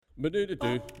Hey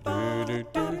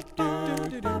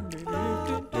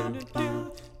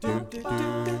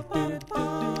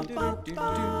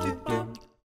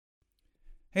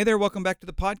there, welcome back to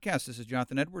the podcast. This is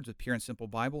Jonathan Edwards of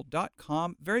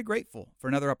PureAndSimpleBible.com. Very grateful for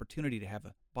another opportunity to have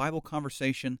a Bible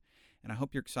conversation, and I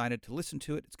hope you're excited to listen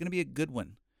to it. It's going to be a good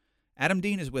one. Adam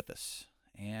Dean is with us,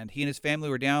 and he and his family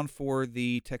were down for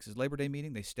the Texas Labor Day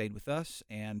meeting. They stayed with us,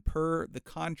 and per the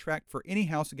contract for any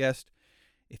house guest,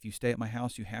 if you stay at my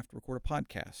house, you have to record a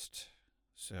podcast.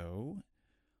 So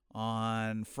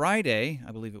on Friday,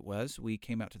 I believe it was, we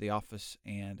came out to the office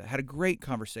and had a great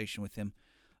conversation with him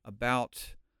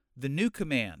about the new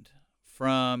command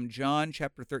from John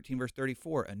chapter 13, verse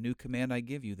 34. A new command I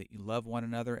give you, that you love one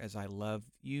another as I love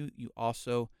you. You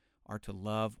also are to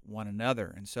love one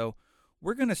another. And so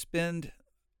we're going to spend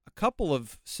a couple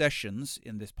of sessions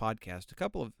in this podcast, a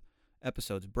couple of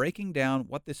episodes, breaking down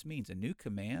what this means. A new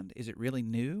command, is it really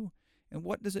new? And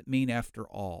what does it mean after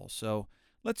all? So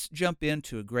let's jump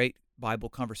into a great Bible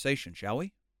conversation, shall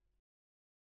we?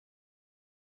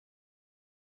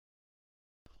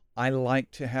 I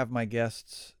like to have my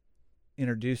guests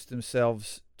introduce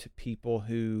themselves to people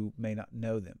who may not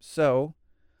know them. So,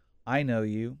 I know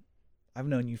you. I've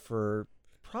known you for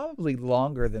probably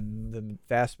longer than the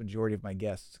vast majority of my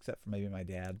guests, except for maybe my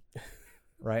dad.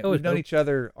 Right? We've known each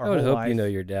other our whole life. I would hope you know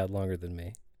your dad longer than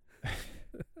me.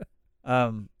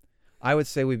 I would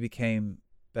say we became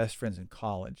best friends in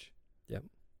college. Yep.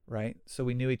 Right? So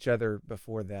we knew each other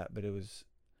before that, but it was...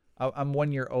 I'm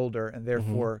 1 year older, and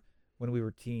therefore... When we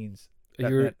were teens,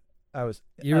 I was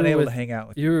unable to hang out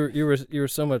with you. You were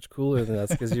so much cooler than us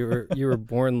because you were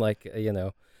born like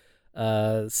 7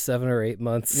 or 8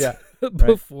 months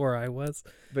before I was.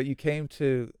 But you came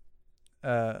to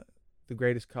the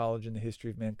greatest college in the history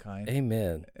of mankind.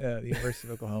 Amen. The University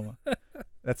of Oklahoma.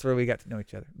 That's where we got to know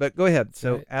each other. But go ahead.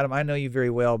 So right. Adam, I know you very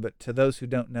well, but to those who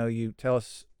don't know you, tell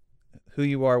us who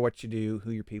you are, what you do, who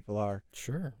your people are.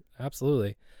 Sure,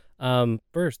 absolutely.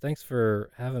 First, thanks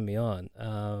for having me on.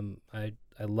 I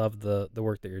love the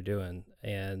work that you're doing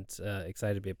and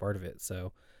excited to be a part of it.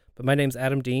 So, but my name's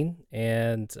Adam Dean,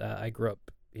 and I grew up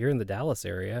here in the Dallas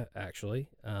area, actually.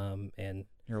 And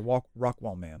you're a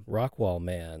Rockwall man. Rockwall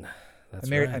man. That's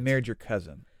right. I married your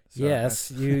cousin. So yes,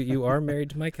 you are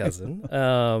married to my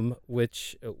cousin,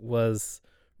 which was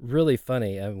really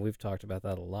funny. I mean, we've talked about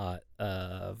that a lot,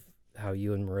 of how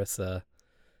you and Marissa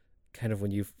kind of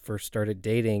when you first started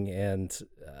dating, and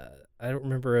I don't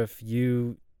remember if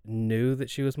you knew that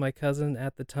she was my cousin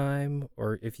at the time,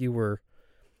 or if you were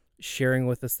sharing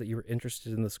with us that you were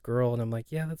interested in this girl, and I'm like,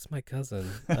 yeah, that's my cousin.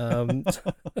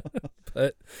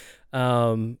 But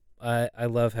I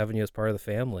love having you as part of the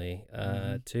family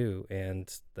too, and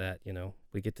that,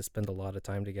 we get to spend a lot of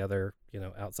time together,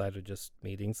 outside of just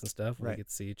meetings and stuff. Right. We get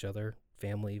to see each other,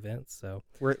 family events. So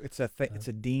it's a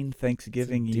Dean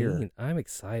Thanksgiving year. I'm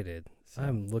excited. So.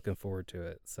 I'm looking forward to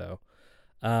it. So,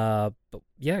 but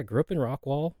yeah, grew up in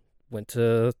Rockwall, went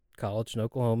to college in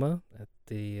Oklahoma at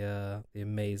the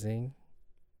amazing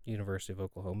University of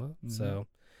Oklahoma. Mm-hmm. So,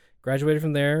 graduated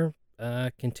from there.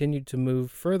 Continued to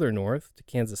move further north to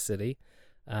Kansas City,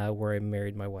 where I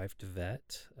married my wife,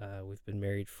 Devette. We've been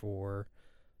married for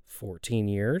 14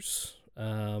 years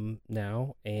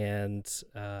now, and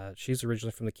she's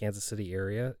originally from the Kansas City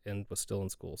area and was still in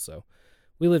school. So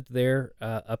we lived there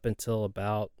up until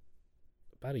about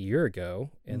a year ago,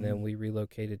 and then we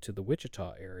relocated to the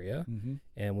Wichita area,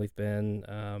 and we've been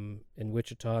in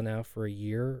Wichita now for a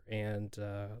year, and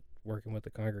working with the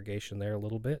congregation there a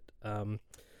little bit.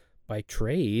 By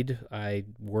trade, I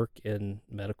work in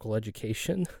medical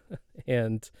education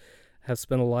and have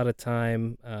spent a lot of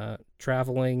time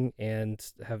traveling, and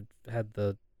have had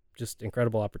the just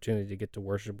incredible opportunity to get to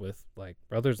worship with like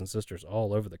brothers and sisters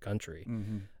all over the country.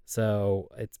 Mm-hmm. So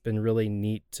it's been really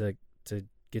neat to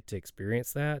get to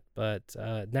experience that. But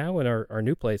now in our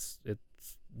new place,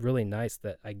 it's really nice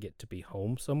that I get to be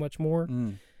home so much more.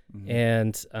 Mm-hmm.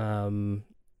 And,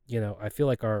 I feel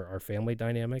like our family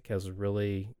dynamic has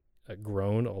really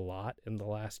grown a lot in the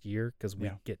last year, because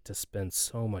we get to spend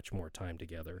so much more time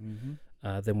together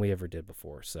than we ever did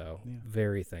before. So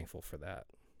very thankful for that.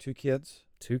 Two kids.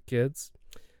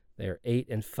 They're 8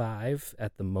 and 5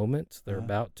 at the moment. They're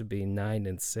about to be 9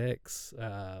 and 6.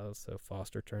 So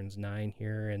Foster turns 9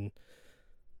 here in,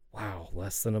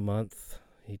 less than a month.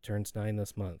 He turns 9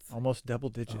 this month. Almost double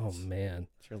digits. Oh man,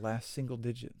 it's your last single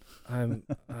digit. I'm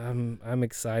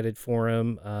excited for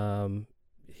him.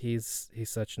 He's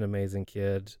such an amazing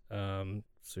kid.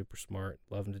 Super smart,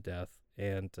 love him to death.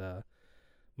 And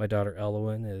my daughter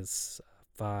Elowen is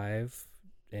 5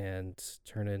 and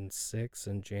turning 6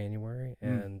 in January,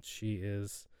 and she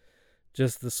is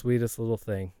just the sweetest little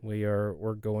thing.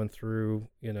 We're going through,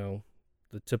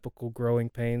 the typical growing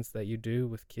pains that you do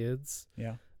with kids.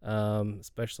 Yeah.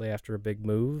 Especially after a big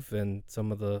move and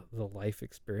some of the life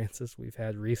experiences we've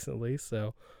had recently.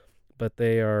 So, but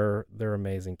they're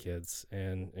amazing kids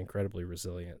and incredibly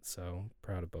resilient. So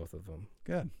proud of both of them.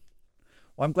 Good.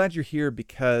 Well, I'm glad you're here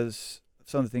because of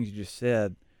some of the things you just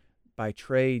said. By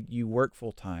trade, you work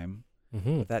full time,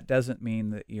 but that doesn't mean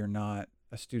that you're not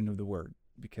a student of the Word,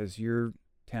 because you're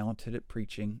talented at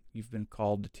preaching. You've been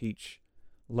called to teach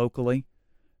locally,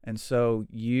 and so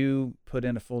you put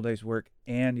in a full day's work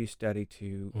and you study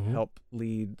to help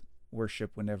lead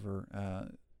worship whenever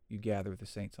you gather with the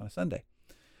saints on a Sunday.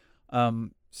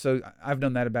 So I've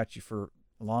known that about you for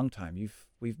a long time.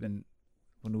 We've been,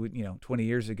 when we 20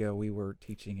 years ago, we were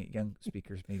teaching at young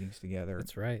speakers meetings together.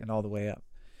 That's right. And all the way up.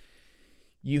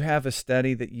 You have a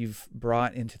study that you've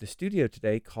brought into the studio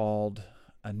today called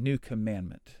A New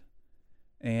Commandment.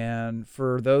 And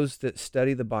for those that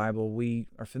study the Bible, we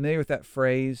are familiar with that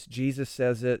phrase. Jesus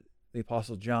says it. The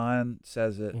Apostle John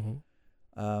says it.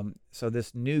 So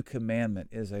this new commandment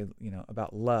is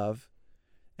about love.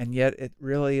 And yet it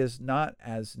really is not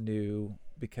as new,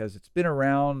 because it's been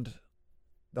around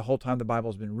the whole time the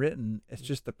Bible's been written. It's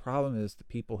just the problem is the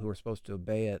people who are supposed to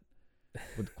obey it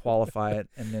would qualify it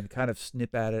and then kind of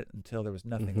snip at it until there was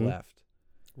nothing left.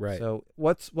 Right. So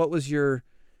what was your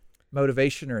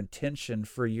motivation or intention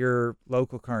for your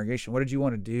local congregation? What did you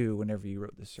want to do whenever you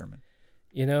wrote this sermon?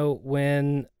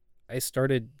 When I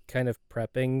started kind of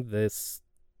prepping this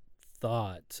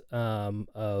thought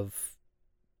of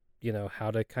how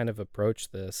to kind of approach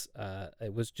this,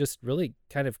 it was just really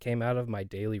kind of came out of my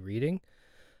daily reading.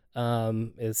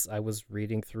 As I was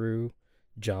reading through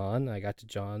John, I got to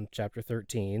John chapter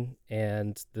 13,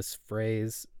 and this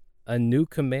phrase, "A new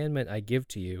commandment I give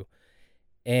to you,"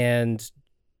 and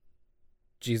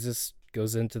Jesus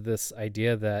goes into this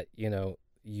idea that,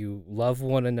 you love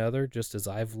one another just as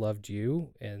I've loved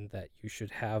you, and that you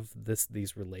should have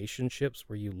these relationships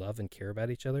where you love and care about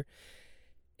each other.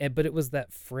 But it was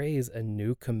that phrase, "a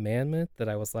new commandment," that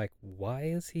I was like, why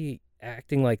is he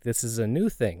acting like this is a new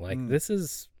thing? Like, this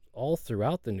is all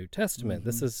throughout the New Testament.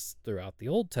 This is throughout the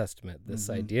Old Testament, this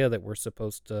idea that we're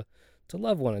supposed to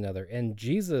love one another. And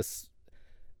Jesus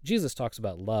talks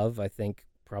about love, I think,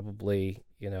 probably,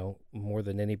 more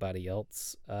than anybody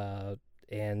else,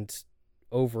 and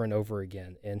over and over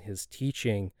again in his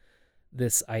teaching,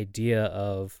 this idea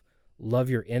of love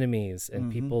your enemies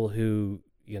and people who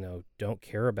don't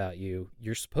care about you.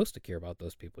 You're supposed to care about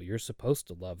those people. You're supposed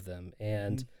to love them.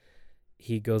 And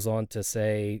he goes on to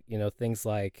say, things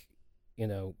like,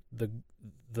 the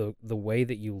way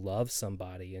that you love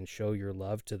somebody and show your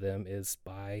love to them is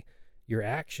by your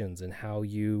actions and how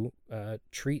you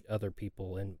treat other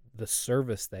people and the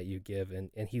service that you give.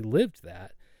 And he lived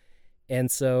that. And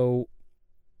so,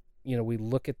 we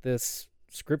look at this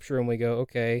scripture and we go,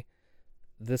 okay,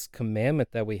 this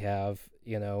commandment that we have,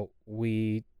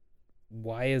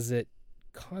 why is it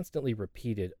constantly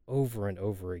repeated over and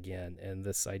over again? And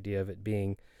this idea of it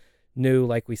being new,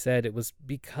 like we said, it was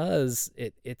because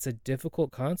it's a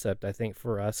difficult concept, I think,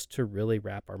 for us to really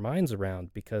wrap our minds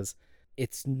around, because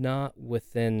it's not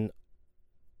within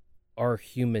our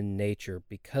human nature,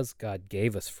 because God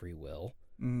gave us free will.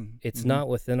 It's not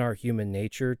within our human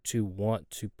nature to want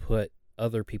to put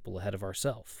other people ahead of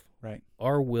ourselves. Right.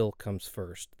 Our will comes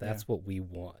first. That's what we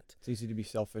want. It's easy to be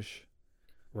selfish,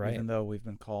 right? Even though we've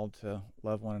been called to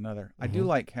love one another. I do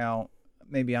like how,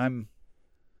 maybe I'm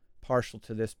partial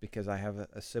to this because I have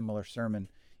a similar sermon.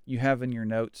 You have in your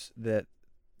notes that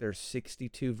there's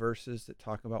 62 verses that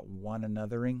talk about one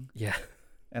anothering. Yeah.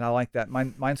 And I like that.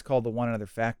 Mine's called the one another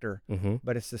factor,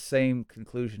 but it's the same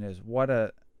conclusion as what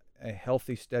a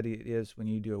healthy study it is when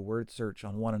you do a word search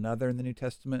on one another in the New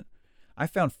Testament. I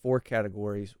found 4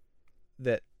 categories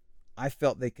that I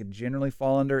felt they could generally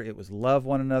fall under. It was love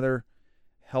one another,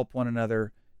 help one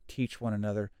another, teach one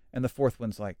another, and the 4th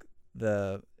one's like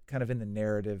the kind of in the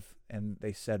narrative, and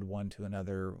they said one to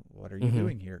another, "What are you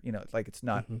doing here?" It's like it's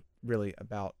not really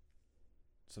about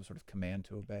some sort of command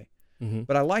to obey.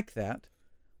 But I like that.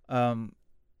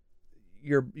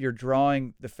 You're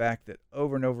drawing the fact that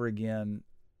over and over again,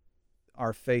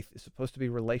 our faith is supposed to be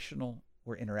relational.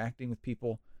 We're interacting with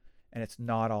people, and it's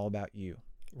not all about you.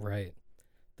 Right.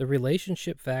 The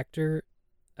relationship factor,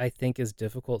 I think, is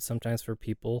difficult sometimes for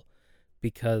people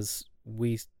because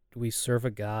we serve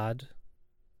a God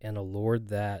and a Lord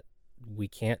that we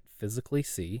can't physically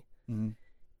see.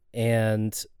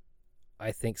 And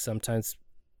I think sometimes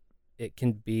it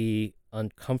can be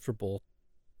uncomfortable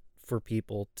for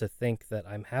people to think that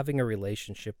I'm having a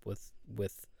relationship with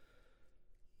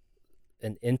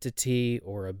an entity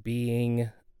or a being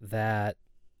that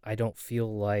I don't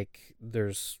feel like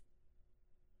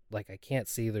I can't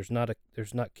see, there's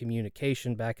not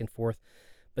communication back and forth.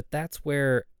 But that's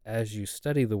where, as you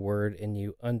study the Word and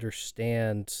you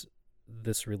understand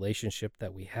this relationship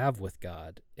that we have with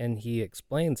God, and he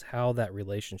explains how that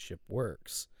relationship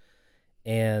works.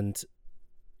 And,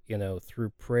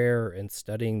 through prayer and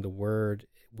studying the Word,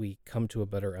 we come to a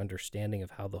better understanding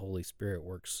of how the Holy Spirit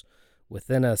works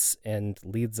within us and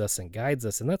leads us and guides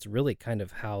us. And that's really kind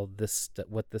of how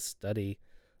what this study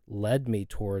led me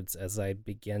towards, as I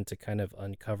began to kind of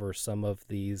uncover some of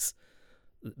these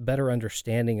better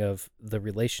understanding of the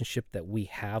relationship that we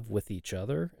have with each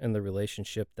other and the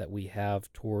relationship that we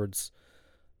have towards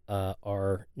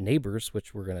our neighbors,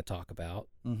 which we're going to talk about.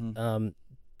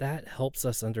 That helps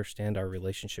us understand our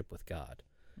relationship with God.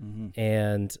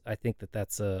 And I think that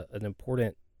that's an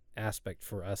important aspect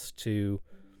for us to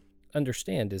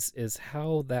understand is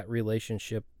how that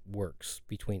relationship works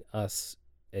between us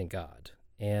and God,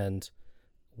 and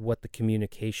what the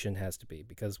communication has to be.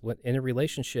 Because in a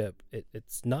relationship,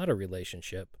 it's not a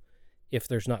relationship if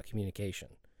there's not communication.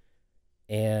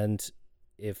 And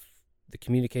if the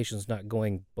communication is not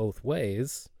going both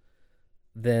ways,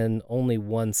 then only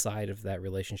one side of that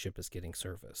relationship is getting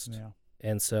serviced. Yeah.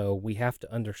 And so we have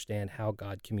to understand how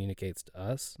God communicates to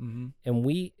us, and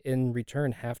we, in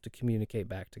return, have to communicate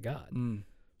back to God.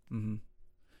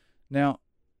 Now,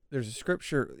 there's a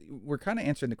scripture. We're kind of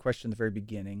answering the question at the very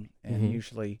beginning, and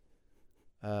usually,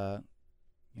 we kind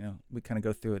of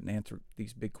go through it and answer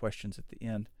these big questions at the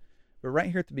end. But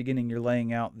right here at the beginning, you're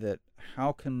laying out that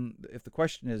if the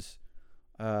question is,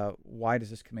 why does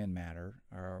this command matter,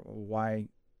 or why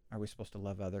are we supposed to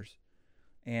love others?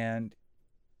 And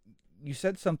you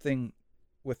said something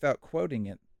without quoting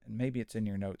it, and maybe it's in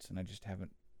your notes, and I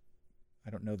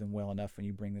don't know them well enough when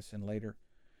you bring this in later.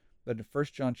 But in 1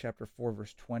 John chapter 4,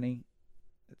 verse 20,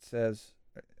 it says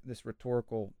this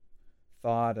rhetorical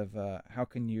thought of how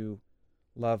can you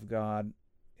love God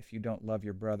if you don't love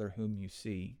your brother whom you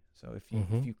see? So if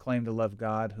you claim to love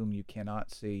God whom you cannot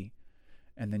see,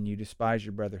 and then you despise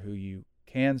your brother who you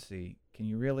can see, can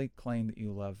you really claim that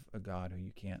you love a God who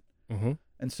you can't?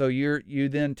 And so you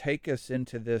then take us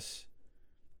into this,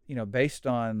 based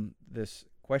on this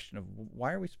question of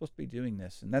why are we supposed to be doing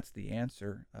this? And that's the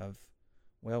answer of,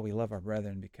 well, we love our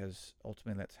brethren because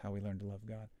ultimately that's how we learn to love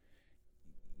God.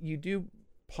 You do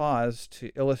pause to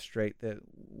illustrate that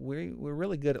we're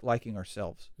really good at liking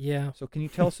ourselves. Yeah. So can you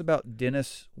tell us about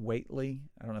Dennis Waitley?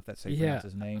 I don't know if that's how you pronounce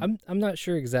his name. I'm not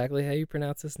sure exactly how you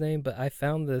pronounce his name, but I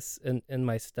found this in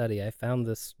my study. I found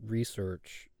this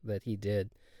research that he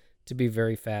did to be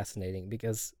very fascinating,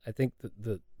 because I think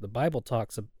the Bible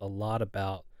talks a lot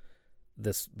about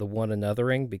the one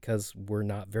anothering, because we're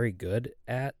not very good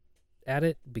at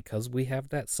it, because we have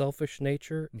that selfish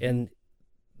nature. And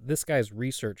this guy's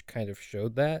research kind of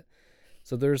showed that.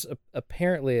 So there's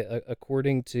apparently,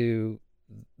 according to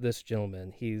this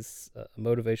gentleman, he's a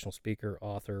motivational speaker,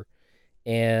 author,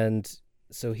 and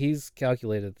so he's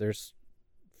calculated there's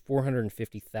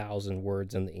 450,000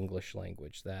 words in the English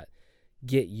language that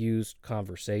get used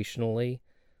conversationally,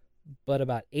 but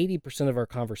about 80% of our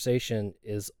conversation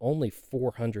is only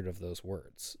 400 of those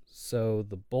words. So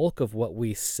the bulk of what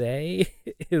we say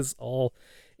is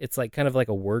it's like kind of like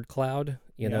a word cloud.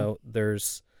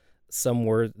 There's some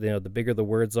words, the bigger the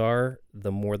words are,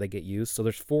 the more they get used. So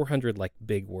there's 400 like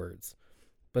big words.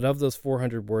 But of those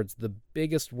 400 words, the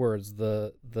biggest words,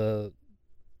 the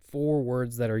 4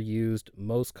 words that are used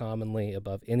most commonly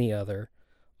above any other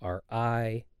are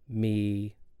I,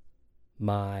 me,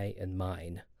 my, and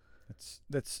mine.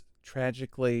 That's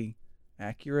tragically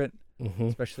accurate,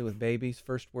 especially with babies'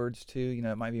 first words too.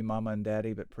 It might be mama and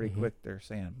daddy, but pretty quick they're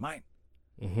saying mine,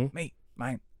 me,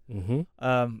 mine.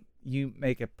 You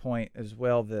make a point as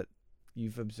well that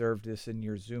you've observed this in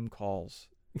your Zoom calls,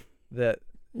 that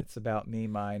it's about me,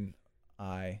 mine,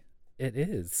 I. It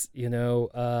is,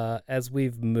 as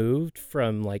we've moved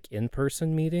from like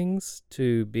in-person meetings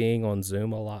to being on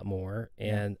Zoom a lot more,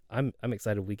 and I'm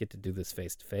excited we get to do this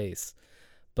face to face.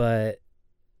 But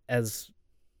as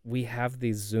we have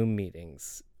these Zoom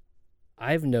meetings,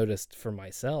 I've noticed for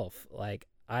myself, like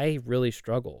I really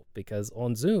struggle, because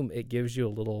on Zoom it gives you a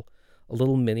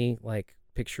little mini like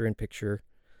picture-in-picture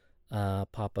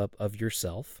pop-up of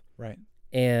yourself. Right.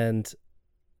 And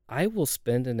I will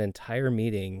spend an entire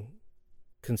meeting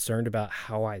concerned about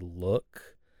how I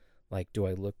look. Like, do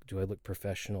I look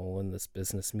professional in this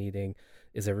business meeting?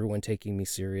 Is everyone taking me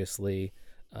seriously?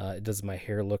 Does my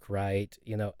hair look right?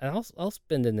 And I'll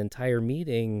spend an entire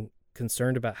meeting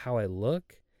concerned about how I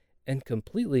look and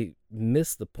completely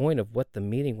miss the point of what the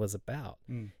meeting was about.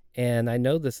 And I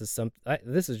know this is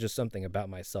this is just something about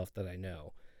myself that I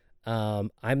know.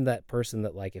 I'm that person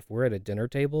that, like, if we're at a dinner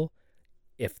table,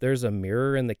 if there's a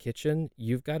mirror in the kitchen,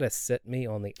 you've got to sit me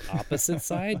on the opposite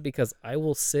side, because I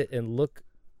will sit and look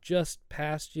just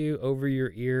past you, over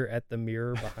your ear, at the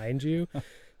mirror behind you.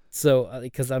 So,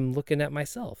 because I'm looking at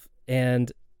myself.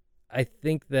 And I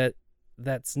think that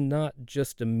that's not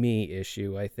just a me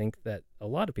issue. I think that a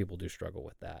lot of people do struggle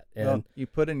with that. And well, you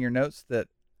put in your notes that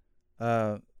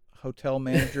hotel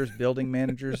managers, building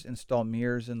managers install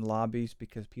mirrors in lobbies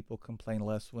because people complain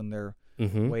less when they're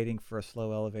waiting for a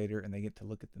slow elevator and they get to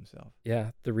look at themselves.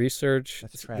 Yeah, the research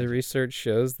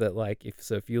shows that, like,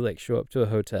 if you like show up to a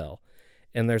hotel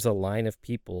and there's a line of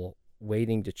people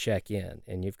waiting to check in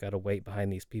and you've got to wait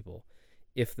behind these people,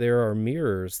 if there are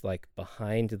mirrors like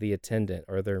behind the attendant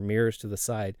or there are mirrors to the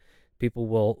side,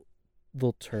 they'll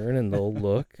turn and they'll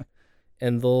look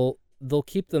and they'll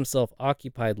keep themselves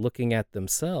occupied looking at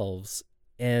themselves,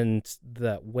 and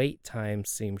that wait time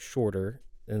seems shorter,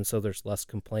 and so there's less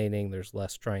complaining, there's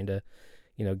less trying to,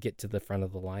 get to the front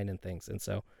of the line and things. And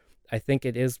so I think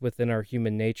it is within our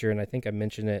human nature, and I think I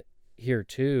mentioned it here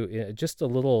too, just a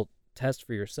little test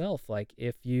for yourself. Like,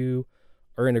 if you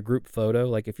are in a group photo,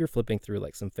 like if you're flipping through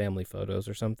like some family photos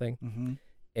or something,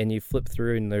 and you flip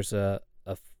through and there's a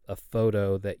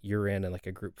photo that you're in, and like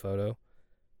a group photo,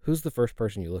 who's the first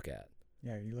person you look at?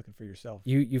 Yeah, you're looking for yourself.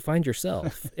 You find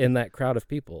yourself in that crowd of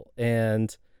people,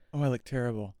 and oh, I look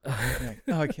terrible.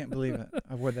 I can't believe it.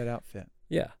 I wore that outfit.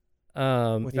 Yeah.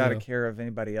 Without a care of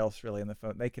anybody else really in the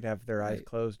photo. They could have their eyes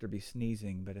closed or be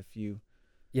sneezing, but if you...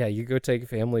 Yeah, you go take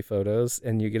family photos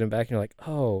and you get them back and you're like,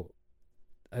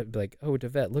 I'd be like, oh,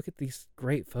 Devette, look at these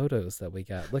great photos that we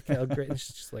got. Look how great. It's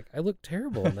just like, I look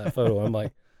terrible in that photo. I'm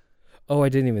like, oh, I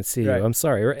didn't even see you. I'm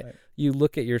sorry. Right? You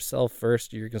look at yourself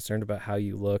first. You're concerned about how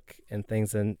you look and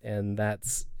things. And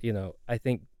that's, I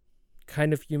think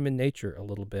kind of human nature a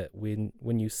little bit.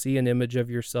 When you see an image of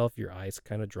yourself, your eyes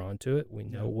kind of drawn to it. We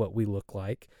know what we look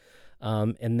like.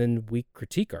 And then we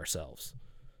critique ourselves.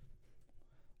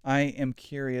 I am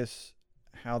curious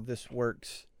how this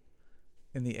works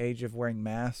in the age of wearing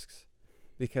masks,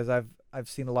 because I've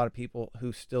seen a lot of people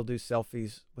who still do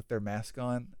selfies with their mask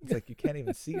on. It's like you can't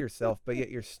even see yourself, but yet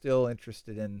you're still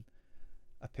interested in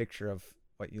a picture of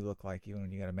what you look like even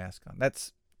when you got a mask on.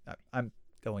 I'm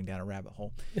going down a rabbit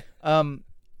hole.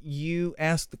 You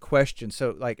asked the question,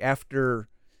 so like after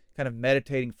kind of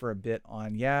meditating for a bit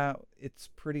on, it's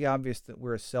pretty obvious that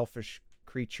we're a selfish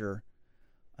creature.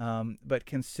 But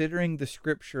considering the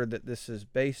scripture that this is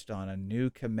based on, a new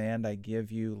command I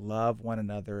give you, love one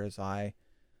another as I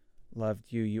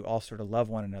loved you, you also to love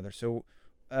one another. So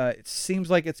it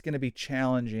seems like it's going to be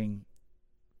challenging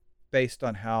based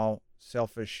on how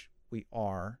selfish we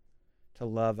are to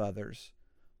love others.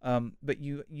 But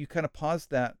you kind of paused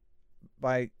that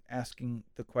by asking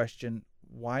the question,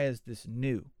 why is this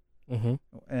new?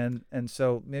 And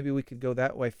so maybe we could go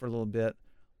that way for a little bit.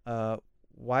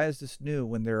 Why is this new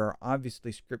when there are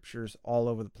obviously scriptures all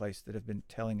over the place that have been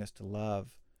telling us to love,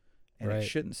 and it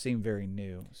shouldn't seem very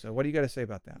new? So what do you got to say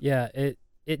about that? Yeah,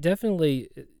 it definitely,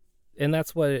 and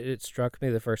that's what it struck me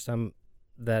the first time,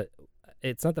 that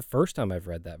it's not the first time I've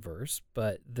read that verse,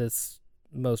 but this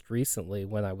most recently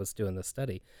when I was doing the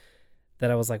study,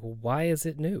 that I was like, well, why is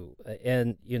it new?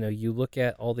 And, you look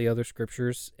at all the other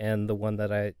scriptures, and the one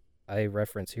that I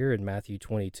reference here in Matthew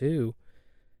 22,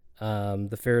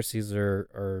 the Pharisees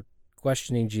are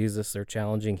questioning Jesus. They're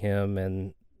challenging him,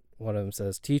 and one of them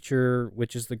says, "Teacher,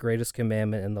 which is the greatest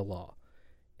commandment in the law?"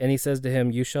 And he says to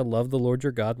him, "You shall love the Lord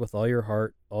your God with all your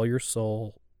heart, all your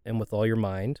soul, and with all your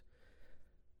mind.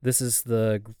 This is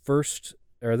the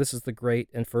great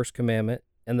and first commandment,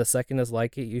 and the second is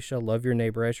like it: you shall love your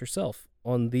neighbor as yourself.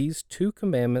 On these two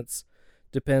commandments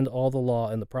depend all the law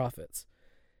and the prophets."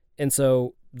 And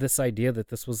so this idea that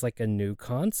this was like a new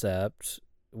concept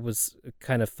was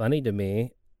kind of funny to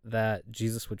me, that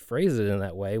Jesus would phrase it in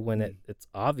that way when it's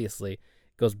obviously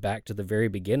goes back to the very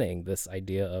beginning, this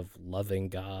idea of loving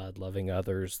God, loving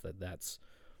others, that's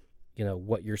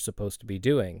what you're supposed to be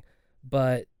doing.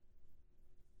 But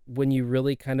when you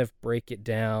really kind of break it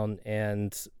down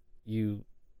and you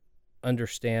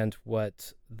understand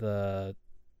what the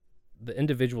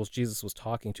individuals Jesus was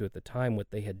talking to at the time,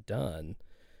 what they had done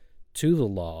to the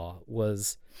law,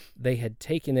 was they had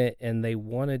taken it and they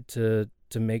wanted to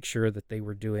make sure that they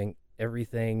were doing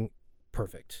everything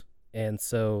perfect. And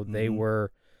so they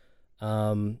were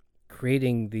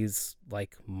creating these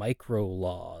like micro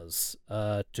laws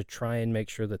to try and make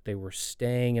sure that they were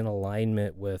staying in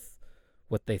alignment with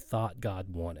what they thought God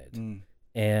wanted,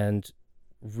 and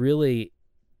really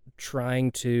trying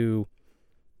to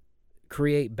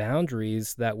create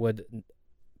boundaries that would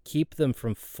keep them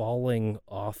from falling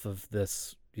off of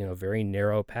this, very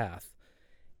narrow path.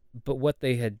 But what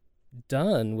they had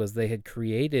done was they had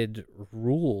created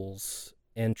rules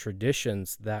and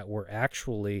traditions that were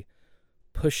actually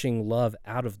pushing love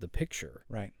out of the picture.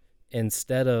 Right.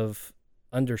 Instead of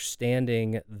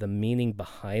understanding the meaning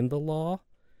behind the law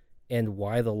and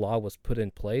why the law was put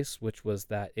in place, which was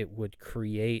that it would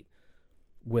create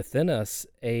within us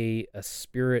a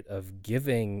spirit of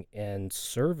giving and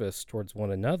service towards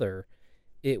one another.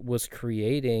 It was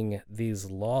creating these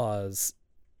laws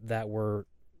that were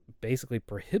basically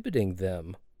prohibiting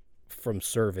them from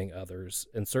serving others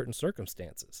in certain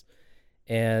circumstances.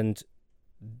 And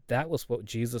that was what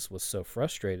Jesus was so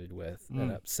frustrated with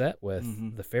and upset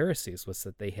with the Pharisees, was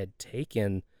that they had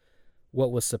taken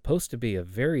what was supposed to be a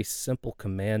very simple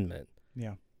commandment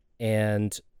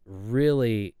and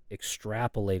really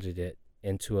extrapolated it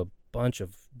into a bunch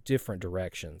of different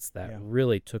directions that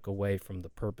really took away from the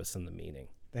purpose and the meaning.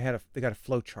 They got a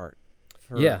flow chart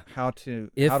for how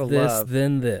to if how to this, love.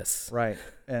 then this. Right.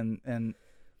 And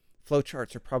flow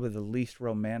charts are probably the least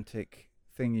romantic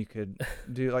thing you could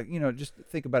do. Like, just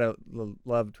think about a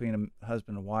love between a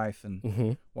husband and wife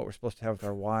and what we're supposed to have with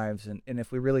our wives. And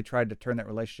if we really tried to turn that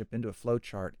relationship into a flow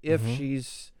chart, if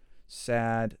she's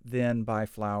sad, then buy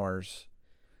flowers.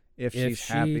 If she's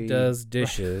happy, she does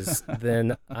dishes,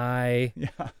 then I,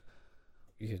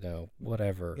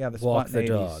 whatever, the walk the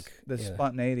dog. The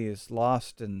spontaneity is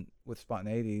lost, and with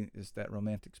spontaneity is that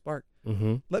romantic spark.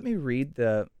 Let me read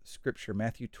the scripture,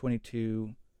 Matthew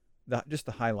 22, just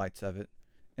the highlights of it,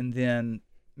 and then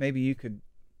maybe you could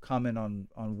comment on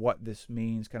what this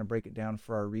means, kind of break it down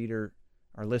for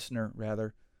our listener,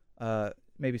 rather.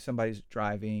 Maybe somebody's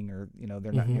driving, or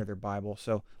they're not near their Bible.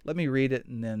 So let me read it,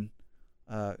 and then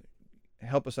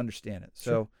help us understand it.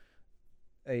 Sure.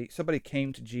 So somebody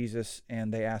came to Jesus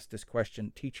and they asked this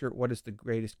question, "Teacher, what is the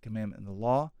greatest commandment in the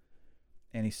law?"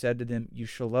 And he said to them, "You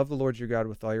shall love the Lord your God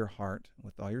with all your heart,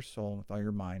 with all your soul, and with all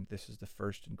your mind. This is the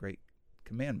first and great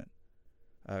commandment."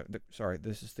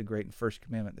 This is the great and first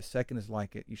commandment. The second is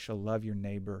like it. You shall love your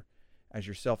neighbor as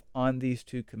yourself. On these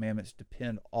two commandments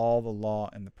depend all the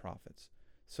law and the prophets.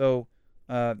 So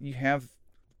you have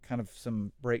kind of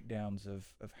some breakdowns of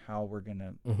how we're going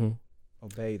to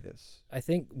obey this. I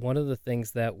think one of the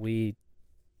things that we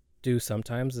do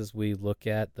sometimes is we look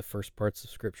at the first parts of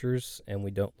scriptures and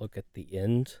we don't look at the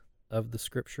end of the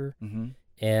scripture.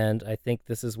 And I think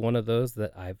this is one of those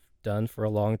that I've done for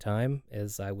a long time,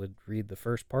 is I would read the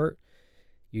first part.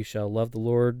 You shall love the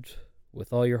Lord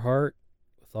with all your heart,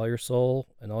 with all your soul,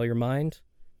 and all your mind.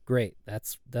 Great.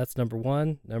 That's number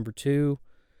one. Number two,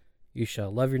 you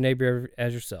shall love your neighbor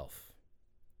as yourself.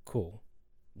 Cool.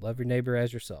 Love your neighbor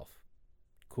as yourself.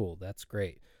 Cool. That's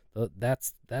great.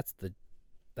 That's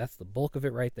the bulk of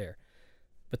it right there.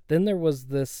 But then there was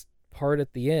this part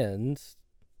at the end.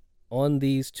 On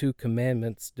these two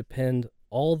commandments depend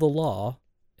all the law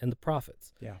and the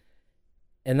prophets. Yeah.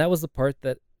 And that was the part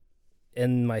that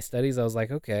in my studies I was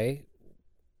like, okay,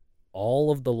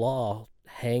 all of the law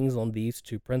hangs on these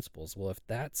two principles. Well, if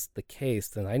that's the case,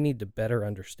 then I need to better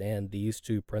understand these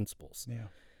two principles. Yeah.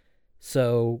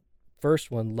 So, first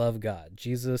one, love God.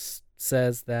 Jesus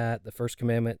says that the first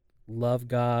commandment, love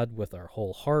God with our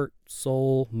whole heart,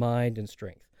 soul, mind, and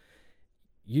strength.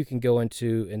 You can go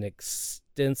into an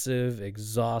extensive,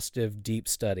 exhaustive, deep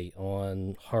study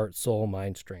on heart, soul,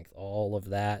 mind, strength, all of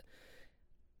that.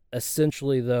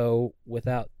 Essentially, though,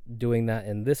 without doing that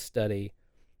in this study,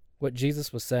 what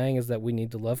Jesus was saying is that we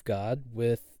need to love God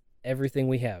with everything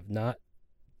we have, not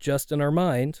just in our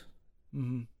mind,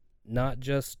 not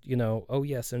just, oh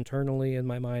yes, internally in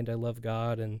my mind I love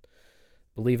God and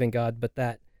believe in God, but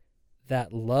that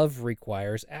love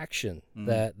requires action,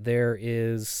 that there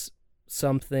is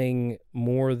something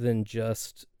more than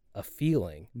just a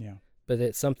feeling, but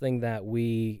it's something that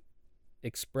we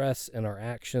express in our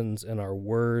actions and our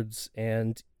words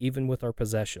and even with our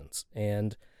possessions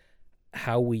and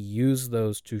how we use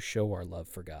those to show our love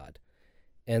for God.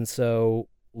 And so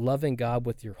loving God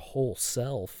with your whole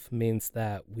self means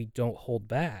that we don't hold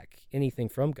back anything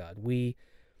from God. We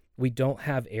don't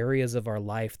have areas of our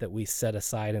life that we set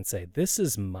aside and say, this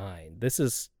is mine. This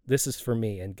is for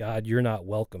me, and God, you're not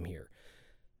welcome here.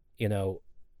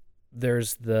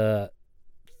 There's the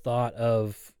thought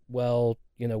of, well,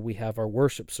 we have our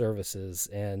worship services,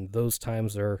 and those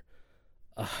times are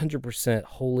 100%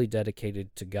 wholly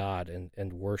dedicated to God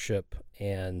and worship,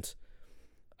 and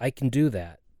I can do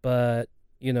that. But,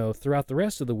 throughout the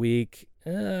rest of the week,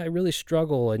 I really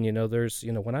struggle, and, there's,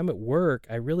 when I'm at work,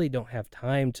 I really don't have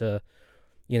time to,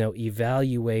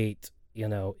 evaluate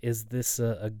is this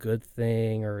a good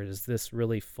thing, or does this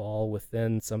really fall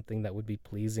within something that would be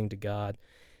pleasing to God?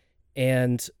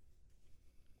 And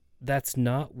that's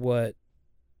not what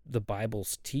the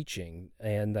Bible's teaching,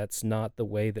 and that's not the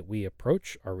way that we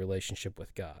approach our relationship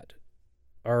with God.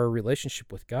 Our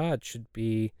relationship with God should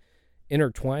be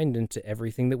intertwined into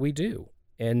everything that we do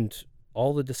and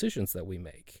all the decisions that we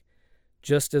make.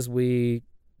 Just as we,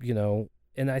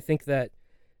 and I think that,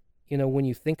 when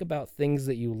you think about things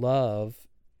that you love,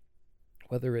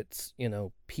 whether it's,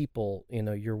 people,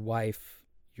 your wife,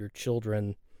 your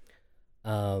children,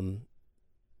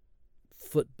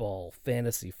 football,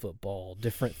 fantasy football,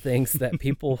 different things that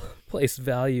people place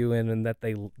value in and that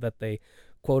they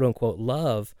quote unquote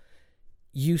love,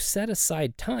 you set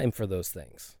aside time for those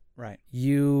things. Right.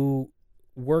 You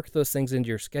work those things into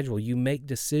your schedule. You make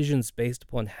decisions based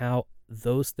upon how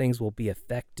those things will be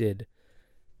affected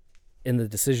in the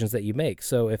decisions that you make.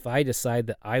 So if I decide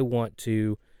that I want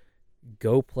to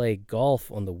go play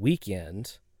golf on the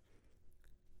weekend,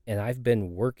 and I've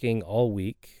been working all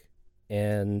week,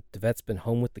 and Devette's been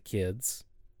home with the kids,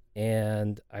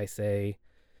 and I say,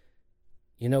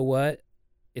 you know what?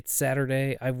 It's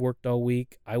Saturday. I've worked all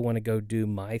week. I want to go do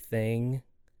my thing.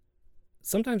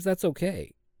 Sometimes that's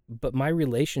okay. But my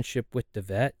relationship with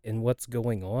Devette and what's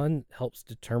going on helps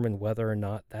determine whether or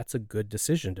not that's a good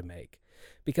decision to make,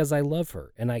 because I love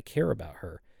her and I care about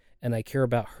her and I care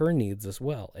about her needs as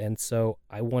well. And so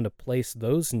I want to place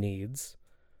those needs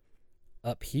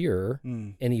up here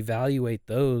and evaluate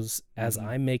those as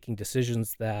I'm making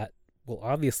decisions that will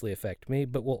obviously affect me,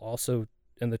 but will also,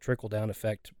 in the trickle down,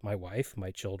 affect my wife,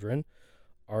 my children,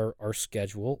 our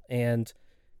schedule. And,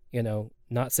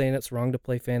 not saying it's wrong to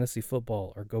play fantasy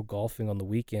football or go golfing on the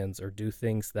weekends or do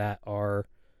things that are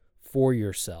for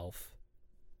yourself.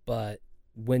 But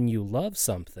when you love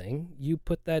something, you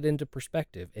put that into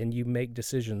perspective and you make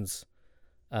decisions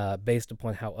based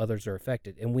upon how others are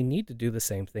affected. And we need to do the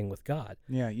same thing with God.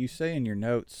 Yeah, you say in your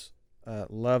notes,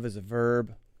 love is a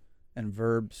verb and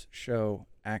verbs show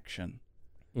action.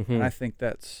 Mm-hmm. And I think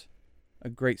that's a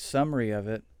great summary of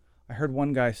it. I heard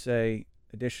one guy say,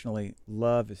 additionally,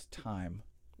 love is time.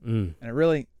 And it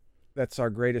really, that's our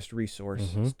greatest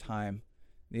resource, is time.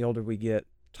 The older we get,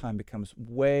 time becomes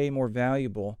way more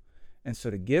valuable. And so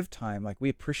to give time, like I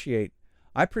appreciate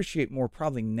more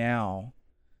probably now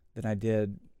than I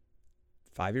did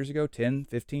 5 years ago, 10,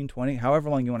 15, 20, however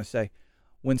long you want to say,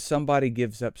 when somebody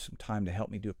gives up some time to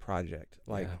help me do a project.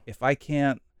 Like if I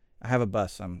can't, I have a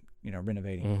bus I'm,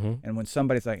 renovating. And when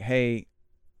somebody's like, hey,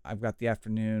 I've got the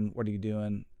afternoon, what are you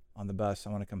doing on the bus? I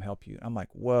want to come help you. I'm like,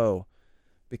 whoa,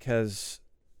 because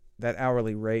that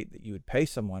hourly rate that you would pay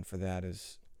someone for that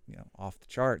is, off the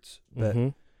charts.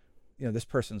 But, this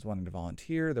person's wanting to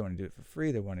volunteer. They want to do it for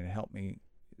free. They're wanting to help me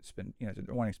spend,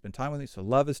 they're wanting to spend time with me. So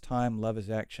love is time, love is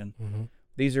action.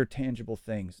 These are tangible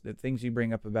things, the things you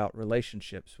bring up about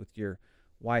relationships with your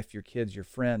wife, your kids, your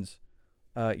friends,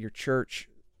 your church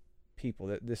people,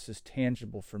 that this is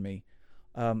tangible for me.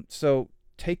 So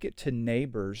take it to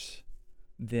neighbors.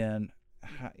 Then,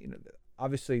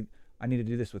 obviously I need to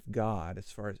do this with God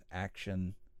as far as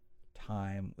action,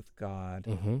 time with God.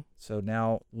 So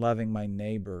now loving my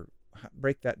neighbor,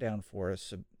 break that down for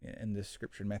us in this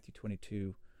scripture in Matthew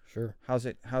 22. Sure. How's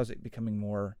it becoming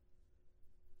more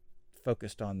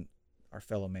focused on our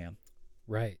fellow man?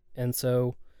 Right. And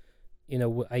so,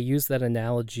 I use that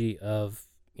analogy of,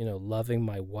 loving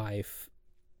my wife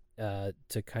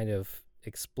to kind of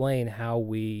explain how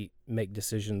we make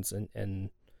decisions and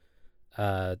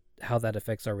how that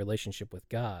affects our relationship with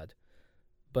God.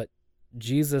 But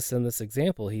Jesus, in this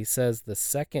example, he says the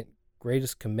second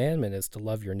greatest commandment is to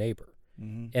love your neighbor.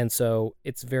 And so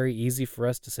it's very easy for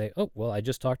us to say, oh, well, I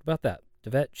just talked about that.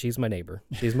 Devette, she's my neighbor.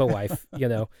 She's my wife,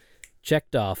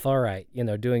 checked off. All right,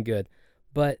 doing good.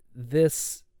 But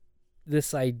this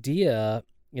idea,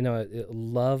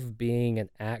 love being an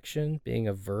action, being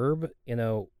a verb,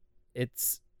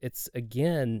 it's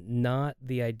again not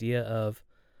the idea of,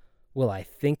 well, I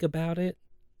think about it,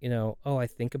 I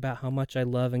think about how much I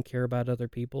love and care about other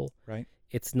people. Right.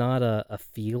 It's not a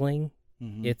feeling.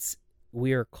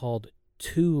 We are called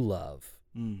to love.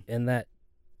 And that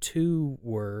to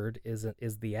word is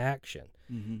the action.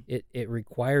 It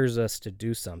requires us to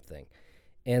do something.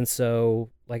 And so,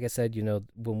 like I said,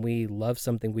 when we love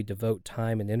something, we devote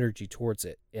time and energy towards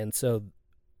it. And so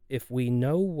if we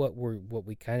know what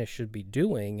we kind of should be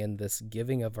doing in this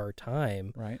giving of our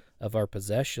time, right, of our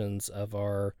possessions, of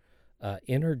our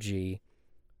energy,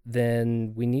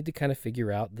 then we need to kind of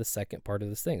figure out the second part of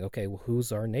this thing. Okay, well,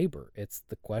 who's our neighbor? It's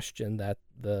the question that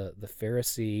the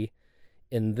Pharisee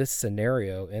in this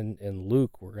scenario, in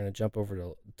Luke, we're going to jump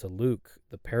over to Luke,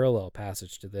 the parallel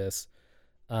passage to this,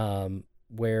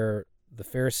 where the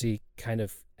Pharisee kind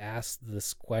of asked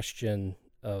this question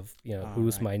of,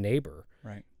 who's right. my neighbor?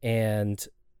 Right. And,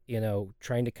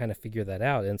 trying to kind of figure that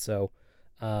out. And so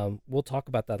we'll talk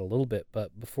about that a little bit.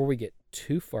 But before we get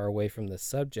too far away from this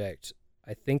subject,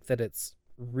 I think that it's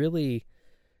really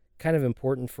kind of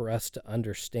important for us to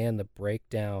understand the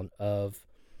breakdown of,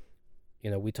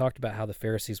 we talked about how the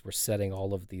Pharisees were setting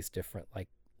all of these different like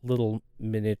little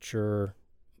miniature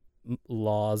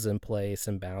laws in place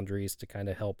and boundaries to kind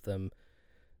of help them,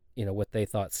 what they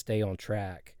thought stay on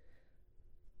track.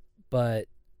 But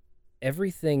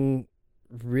everything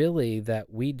really that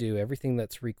we do, everything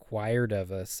that's required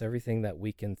of us, everything that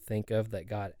we can think of that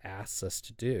God asks us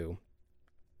to do,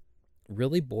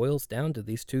 really boils down to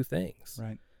these two things.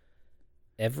 Right.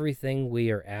 Everything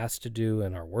we are asked to do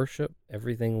in our worship,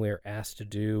 everything we are asked to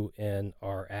do in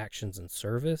our actions and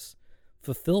service,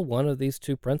 fulfill one of these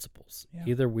two principles. Yeah.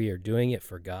 Either we are doing it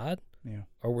for God,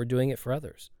 or we're doing it for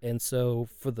others. And so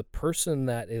for the person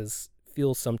that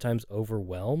feels sometimes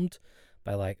overwhelmed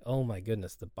by like, oh my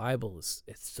goodness, the Bible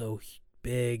it's so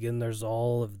big and there's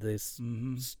all of this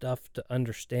stuff to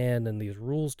understand and these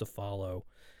rules to follow.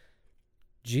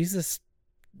 Jesus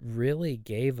really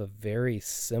gave a very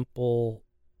simple,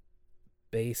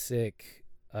 basic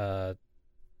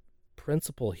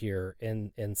principle here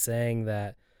in saying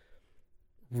that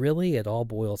really it all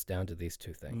boils down to these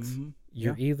two things.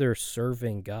 You're either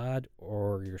serving God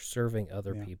or you're serving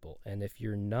other people. And if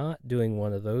you're not doing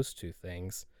one of those two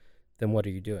things, then what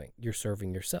are you doing? You're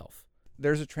serving yourself.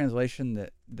 There's a translation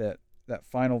that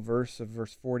final verse of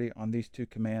verse 40, on these two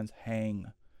commands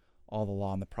hang all the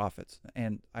law and the prophets.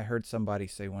 And I heard somebody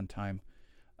say one time,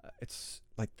 it's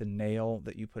like the nail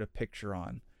that you put a picture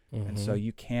on. And so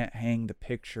you can't hang the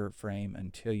picture frame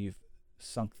until you've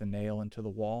sunk the nail into the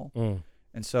wall.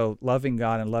 And so loving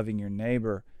God and loving your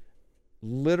neighbor,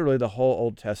 literally the whole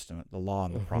Old Testament, the law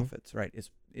and the prophets, right,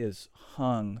 is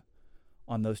hung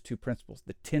on those two principles.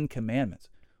 The 10 Commandments,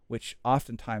 which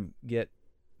oftentimes get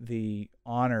the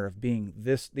honor of being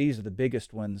these are the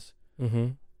biggest ones,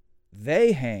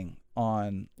 they hang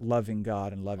on loving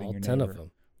God and loving all your 10 neighbor. of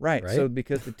them. Right. So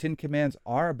because the 10 Commands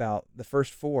are about, the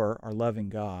first 4 are loving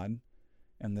God,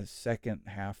 and the second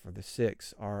half or the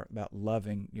 6 are about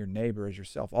loving your neighbor as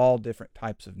yourself, all different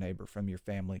types of neighbor, from your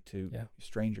family to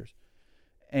strangers.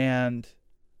 And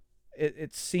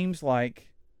it seems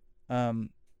like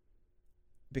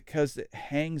because it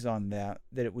hangs on that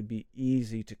it would be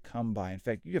easy to come by. In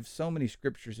fact, you have so many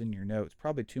scriptures in your notes,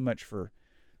 probably too much for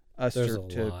us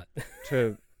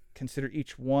to consider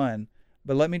each one.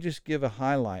 But let me just give a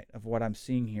highlight of what I'm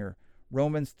seeing here.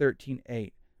 Romans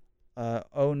 13:8.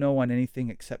 Owe no one anything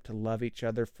except to love each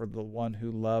other, for the one who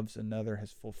loves another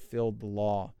has fulfilled the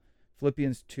law.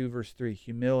 Philippians 2 verse 3.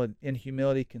 In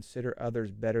humility consider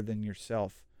others better than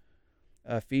yourself.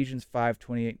 Ephesians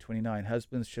 5:28-29.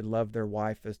 Husbands should love their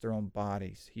wife as their own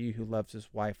bodies. He who loves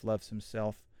his wife loves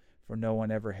himself, for no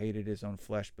one ever hated his own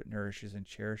flesh, but nourishes and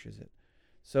cherishes it.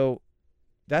 So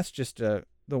that's just the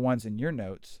ones in your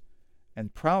notes.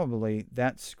 And probably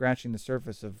that's scratching the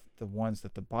surface of the ones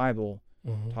that the Bible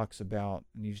talks about,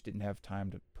 and you just didn't have time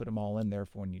to put them all in there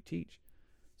for when you teach.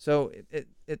 So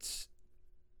it's,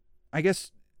 I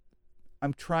guess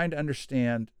I'm trying to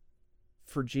understand,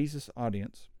 for Jesus'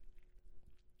 audience,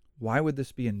 why would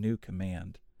this be a new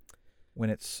command when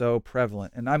it's so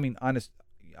prevalent? And I mean,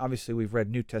 obviously we've read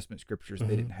New Testament scriptures,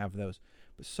 they didn't have those,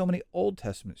 but so many Old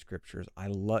Testament scriptures. I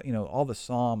love, all the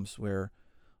Psalms where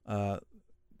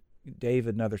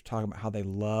David and others talk about how they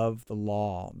love the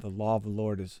law. The law of the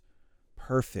Lord is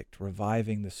perfect,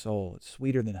 reviving the soul. It's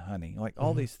sweeter than honey. Like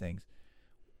all these things.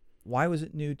 Why was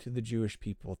it new to the Jewish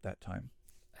people at that time?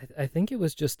 I think it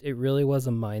really was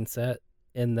a mindset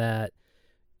in that,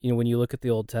 when you look at the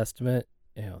Old Testament,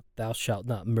 thou shalt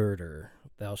not murder,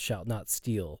 thou shalt not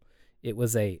steal. It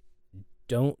was a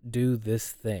don't do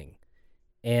this thing.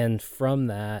 And from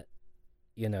that,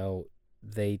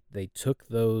 they took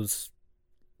those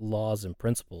laws and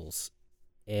principles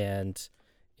and,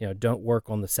 don't work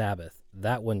on the Sabbath.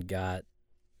 That one got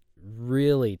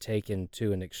really taken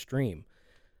to an extreme.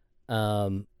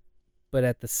 But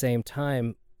at the same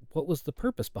time, what was the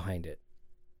purpose behind it?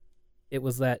 It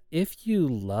was that if you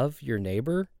love your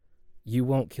neighbor, you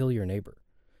won't kill your neighbor.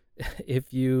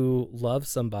 If you love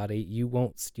somebody, you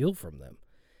won't steal from them.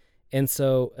 And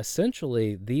so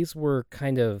essentially these were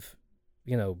kind of,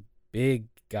 big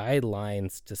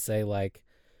guidelines to say, like,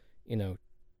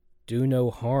 do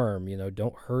no harm,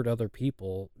 don't hurt other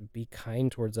people, be kind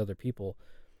towards other people.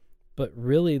 But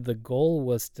really, the goal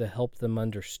was to help them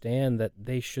understand that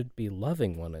they should be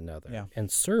loving one another and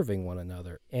serving one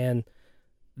another. And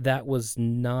that was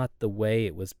not the way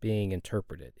it was being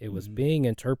interpreted. It was being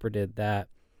interpreted that,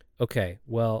 okay,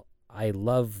 well, I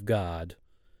love God.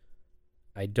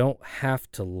 I don't have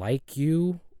to like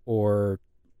you or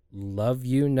love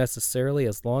you necessarily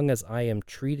as long as I am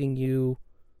treating you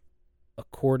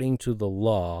according to the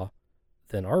law,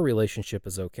 then our relationship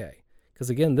is okay. Because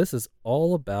again, this is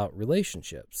all about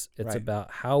relationships. It's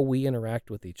about how we interact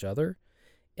with each other.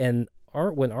 And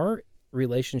when our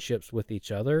relationships with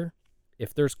each other,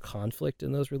 if there's conflict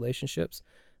in those relationships,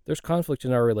 there's conflict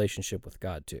in our relationship with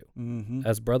God too.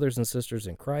 As brothers and sisters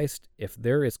in Christ, if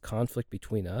there is conflict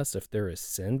between us, if there is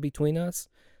sin between us,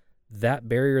 that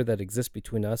barrier that exists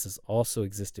between us is also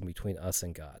existing between us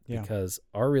and God. Because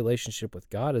our relationship with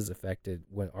God is affected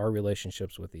when our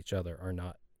relationships with each other are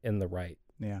not in the right,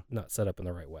 not set up in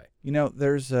the right way. You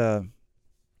know,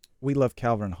 we love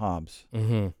Calvin and Hobbes,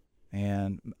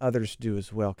 and others do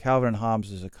as well. Calvin and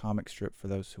Hobbes is a comic strip, for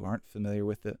those who aren't familiar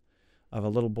with it, of a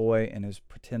little boy and his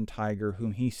pretend tiger,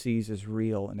 whom he sees as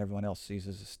real and everyone else sees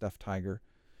as a stuffed tiger.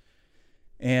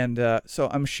 And so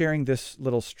I'm sharing this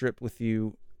little strip with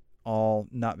you all,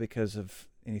 not because of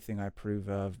anything I approve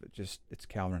of, but just it's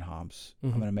Calvin and Hobbes.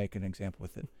 I'm going to make an example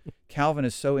with it. Calvin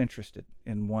is so interested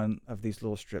in one of these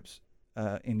little strips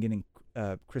in getting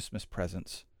Christmas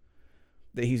presents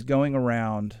that he's going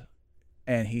around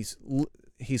and he's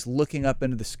looking up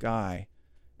into the sky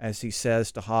as he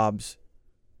says to Hobbes,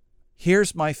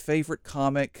 "Here's my favorite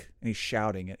comic," and he's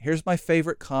shouting it. "Here's my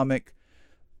favorite comic.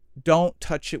 Don't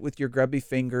touch it with your grubby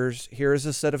fingers. Here's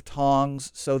a set of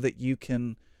tongs so that you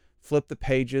can flip the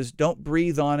pages. Don't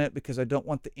breathe on it because I don't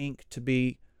want the ink to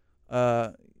be,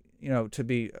 to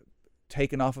be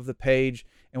taken off of the page.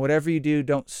 And whatever you do,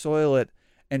 don't soil it.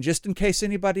 And just in case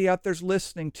anybody out there's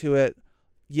listening to it,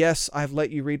 yes, I've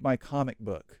let you read my comic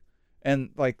book."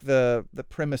 And like the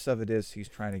premise of it is he's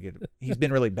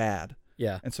been really bad.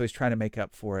 Yeah. And so he's trying to make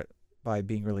up for it by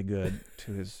being really good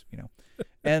to his,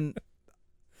 and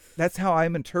that's how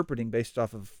I'm interpreting based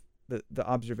off of the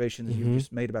observations you've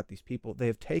just made about these people. They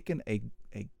have taken a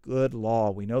good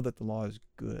law. We know that the law is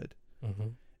good.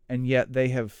 And yet they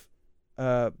have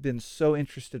been so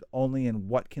interested only in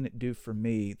what can it do for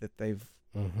me that they've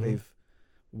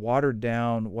watered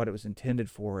down what it was intended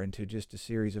for into just a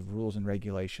series of rules and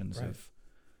regulations of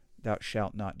thou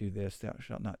shalt not do this, thou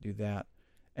shalt not do that.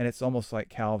 And it's almost like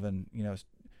Calvin,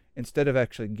 instead of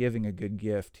actually giving a good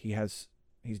gift, he's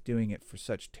doing it for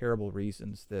such terrible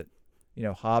reasons that,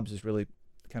 Hobbes is really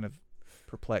kind of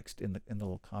perplexed in the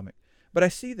little comic. But I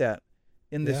see that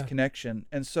in this connection.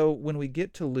 And so when we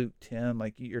get to Luke 10,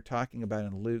 like you're talking about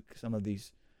in Luke, some of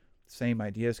these same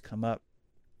ideas come up.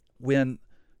 When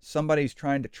somebody's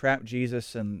trying to trap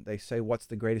Jesus and they say, "What's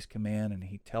the greatest command?" and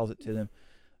he tells it to them,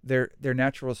 their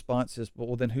natural response is,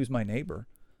 well, then who's my neighbor?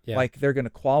 Yeah. Like they're going to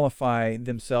qualify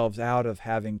themselves out of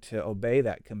having to obey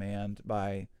that command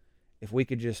by, if we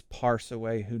could just parse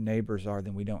away who neighbors are,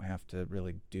 then we don't have to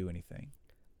really do anything.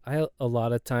 A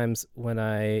lot of times when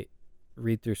I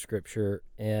read through scripture,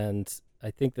 and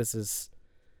I think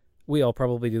we all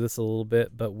probably do this a little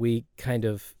bit, but we kind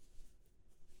of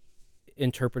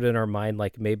interpret in our mind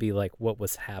like maybe like what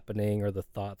was happening or the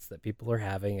thoughts that people are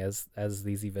having as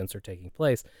these events are taking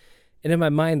place. And in my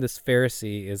mind, this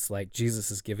Pharisee is like,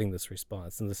 Jesus is giving this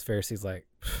response, and this Pharisee's like,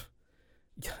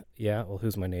 yeah, well,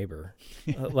 who's my neighbor?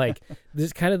 Like,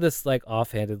 there's kind of this like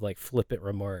offhanded, like flippant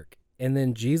remark. And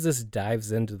then Jesus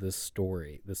dives into this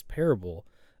story, this parable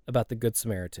about the Good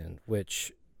Samaritan,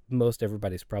 which most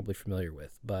everybody's probably familiar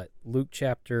with. But Luke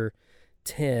chapter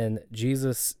 10,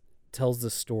 Jesus tells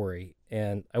this story,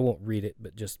 and I won't read it,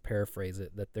 but just paraphrase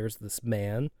it, that there's this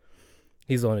man,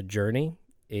 he's on a journey,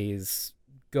 he's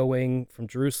going from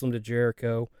Jerusalem to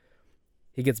Jericho,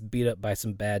 he gets beat up by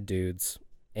some bad dudes,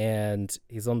 and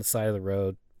he's on the side of the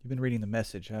road. You've been reading The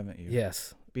Message, haven't you?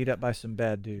 Yes. Beat up by some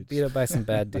bad dudes. Beat up by some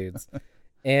bad dudes.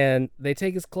 And they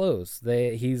take his clothes.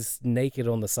 He's naked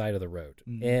on the side of the road.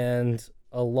 Mm-hmm. And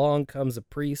along comes a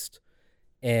priest,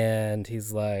 and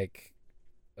he's like,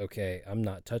 okay, I'm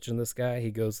not touching this guy. He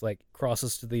goes like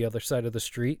crosses to the other side of the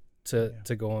street to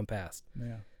go on past.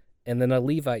 Yeah. And then a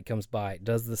Levite comes by,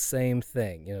 does the same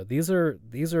thing. These are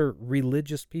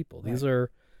religious people. Right. These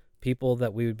are people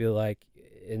that we would be like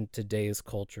in today's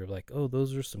culture, like, oh,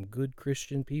 those are some good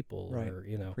Christian people, right.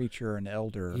 Or preacher, an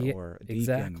elder, or a deacon.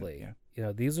 Exactly.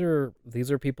 Yeah. These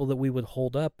are people that we would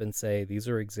hold up and say these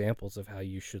are examples of how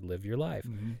you should live your life.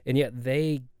 Mm-hmm. And yet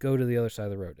they go to the other side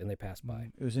of the road and they pass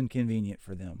by. It was inconvenient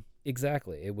for them.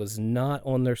 Exactly. It was not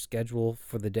on their schedule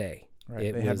for the day.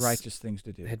 Right. They had righteous things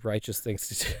to do. Had righteous things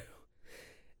to do.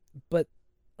 But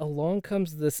along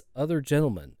comes this other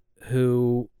gentleman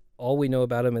who all we know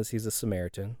about him is he's a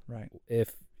Samaritan. Right.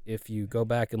 If you go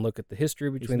back and look at the history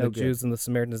between no the good. Jews and the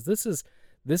Samaritans, this is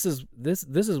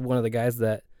one of the guys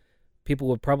that people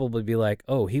would probably be like,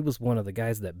 oh, he was one of the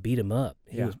guys that beat him up.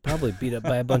 He was probably beat up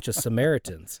by a bunch of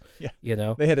Samaritans. Yeah. You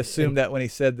know, They had assumed that when he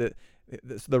said that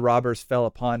the robbers fell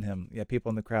upon him. Yeah,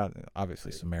 people in the crowd,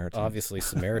 obviously Samaritans. Obviously,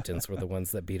 Samaritans were the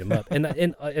ones that beat him up.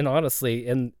 And honestly,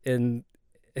 in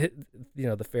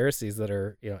the Pharisees that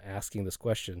are asking this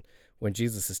question when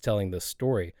Jesus is telling this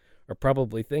story are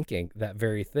probably thinking that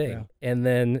very thing. Yeah. And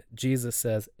then Jesus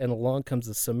says, and along comes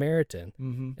a Samaritan,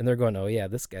 and they're going, oh yeah,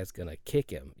 this guy's gonna kick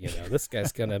him. This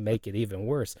guy's gonna make it even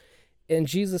worse. And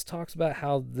Jesus talks about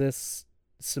how this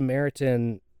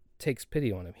Samaritan takes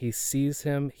pity on him. He sees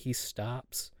him, he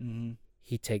stops,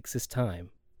 he takes his time,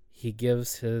 he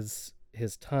gives his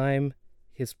time,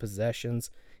 his possessions.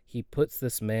 He puts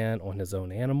this man on his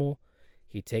own animal.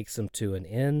 He takes him to an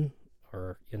inn,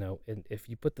 or and if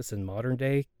you put this in modern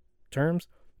day terms,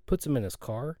 puts him in his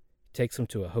car, takes him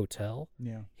to a hotel.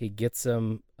 Yeah. He gets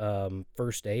him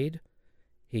first aid.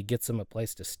 He gets him a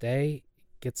place to stay,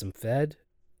 gets him fed,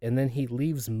 and then he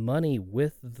leaves money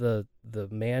with the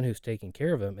man who's taking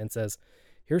care of him and says,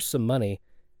 here's some money.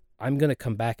 I'm going to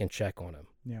come back and check on him.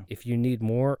 Yeah. If you need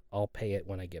more, I'll pay it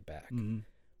when I get back. Mm-hmm.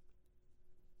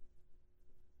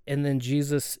 And then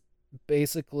Jesus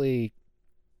basically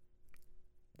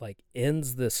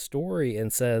ends this story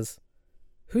and says,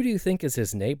 who do you think is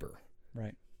his neighbor?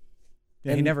 Right.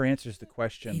 Yeah, he never answers the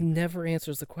question. He never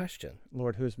answers the question.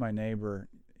 Lord, who's my neighbor?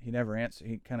 He never answers.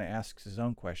 He kind of asks his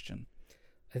own question.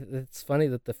 It's funny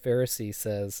that the Pharisee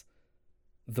says,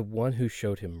 the one who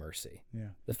showed him mercy. Yeah.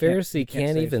 The Pharisee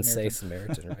can't even say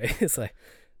Samaritan, right? It's like,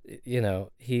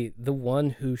 the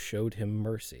one who showed him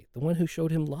mercy, the one who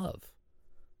showed him love,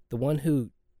 the one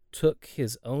who took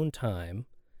his own time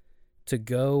to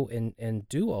go and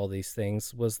do all these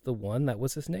things was the one that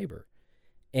was his neighbor.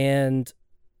 And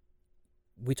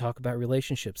we talk about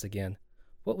relationships again.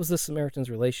 What was the Samaritan's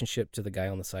relationship to the guy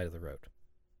on the side of the road?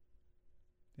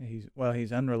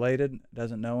 He's unrelated,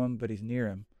 doesn't know him, but he's near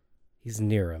him. He's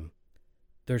near him.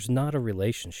 There's not a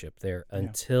relationship there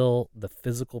until the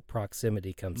physical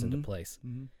proximity comes into place.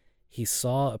 Mm-hmm. He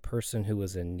saw a person who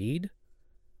was in need,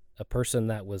 a person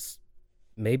that was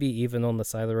maybe even on the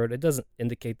side of the road. It doesn't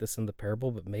indicate this in the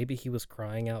parable, but maybe he was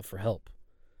crying out for help.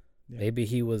 Yeah. Maybe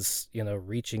he was,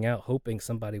 reaching out, hoping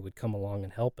somebody would come along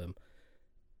and help him.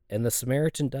 And the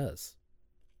Samaritan does.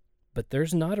 But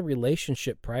there's not a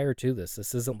relationship prior to this.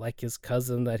 This isn't like his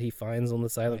cousin that he finds on the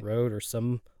side of the road or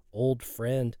some old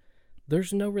friend.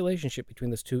 There's no relationship between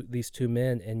these two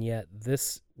men, and yet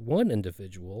this one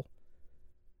individual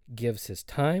gives his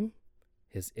time,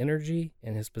 his energy,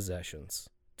 and his possessions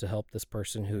to help this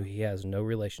person who he has no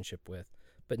relationship with.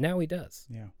 But now he does.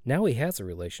 Yeah. Now he has a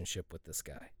relationship with this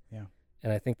guy. Yeah.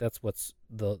 And I think that's what's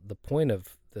the point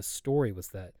of this story was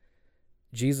that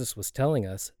Jesus was telling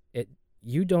us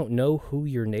you don't know who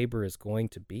your neighbor is going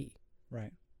to be.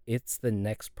 Right. It's the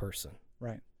next person.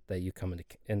 Right. That you come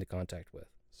into contact with.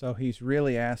 So he's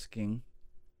really asking,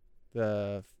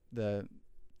 the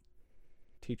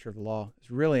teacher of the law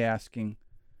is really asking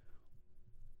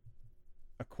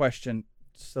a question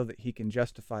so that he can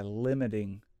justify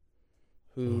limiting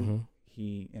who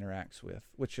he interacts with,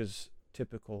 which is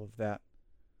typical of that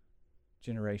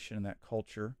generation and that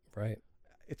culture. Right.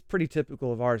 It's pretty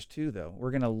typical of ours too, though.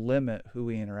 We're going to limit who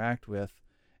we interact with,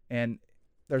 and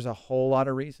there's a whole lot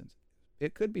of reasons.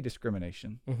 It could be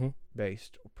discrimination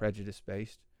based or prejudice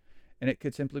based, and it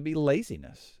could simply be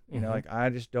laziness. Like I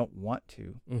just don't want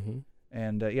to.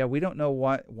 And we don't know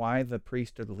why the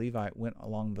priest or the Levite went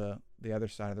along the other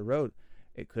side of the road.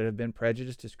 It could have been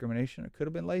prejudice, discrimination. It could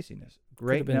have been laziness.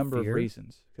 Great number of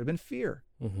reasons. Could have been fear.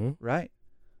 Right.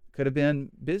 Could have been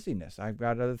busyness. I've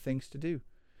got other things to do.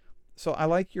 So I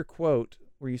like your quote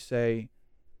where you say,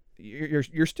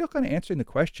 you're still kind of answering the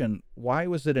question, why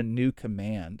was it a new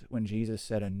command when Jesus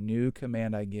said, a new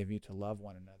command I give you to love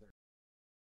one another?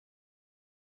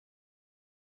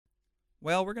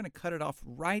 Well, we're going to cut it off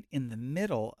right in the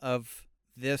middle of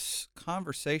this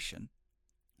conversation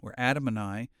where Adam and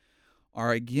I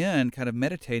are again kind of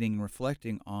meditating and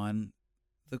reflecting on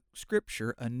the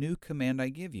scripture, a new command I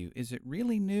give you. Is it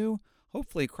really new?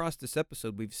 Hopefully across this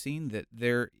episode we've seen that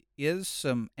there is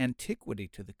some antiquity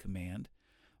to the command,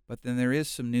 but then there is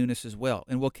some newness as well.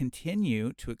 And we'll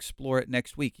continue to explore it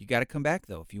next week. You got to come back,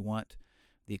 though, if you want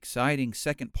the exciting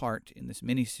second part in this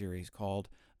mini-series called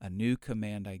A New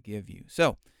Command I Give You.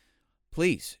 So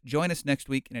Please join us next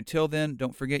week. And until then,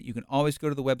 don't forget, you can always go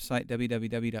to the website,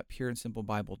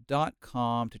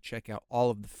 www.pureandsimplebible.com, to check out all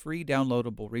of the free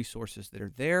downloadable resources that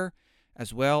are there,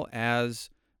 as well as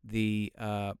the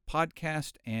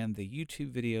podcast and the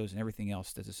YouTube videos and everything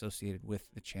else that's associated with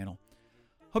the channel.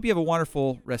 Hope you have a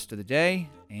wonderful rest of the day.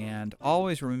 And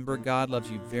always remember, God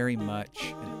loves you very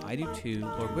much. And I do too.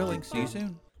 Lord willing, see you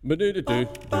soon.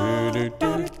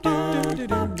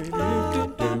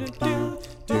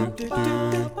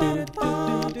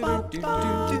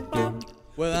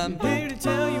 Well, I'm here to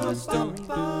tell you a story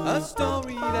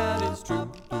that is true,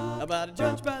 about a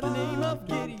judge by the name of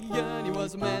Gideon. He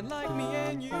was a man like me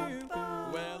and you.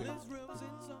 Well, Israel was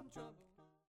in some trouble.